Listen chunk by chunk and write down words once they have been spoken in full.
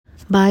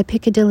By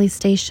Picadilly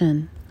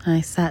Station,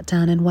 I sat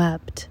down and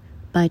wept,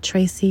 by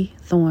Tracey,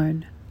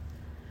 Thorn.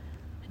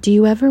 Do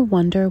you ever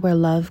wonder where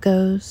love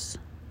goes?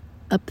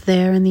 Up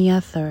there in the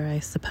ether, I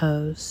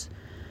suppose.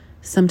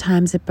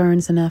 Sometimes it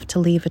burns enough to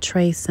leave a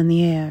trace in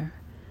the air,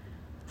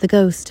 the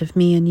ghost of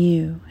me and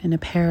you in a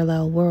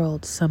parallel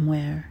world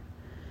somewhere.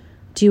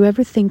 Do you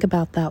ever think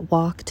about that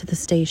walk to the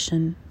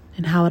station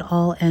and how it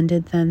all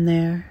ended then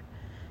there,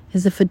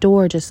 as if a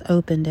door just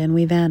opened and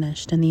we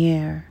vanished in the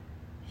air,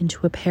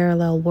 into a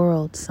parallel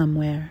world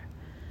somewhere?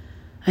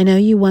 I know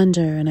you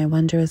wonder, and I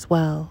wonder as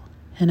well,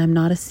 and I'm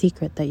not a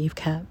secret that you've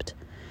kept.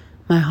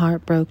 My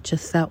heart broke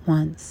just that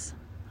once.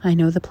 I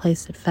know the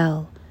place it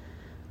fell.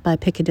 By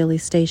Picadilly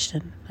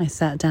Station, I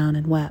sat down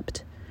and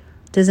wept.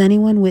 Does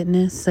anyone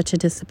witness such a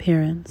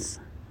disappearance?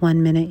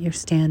 1 minute you're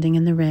standing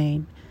in the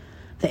rain,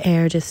 the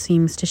air just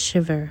seems to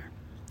shiver,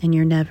 and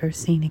you're never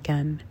seen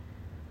again.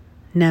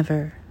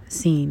 Never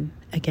seen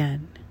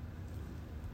again.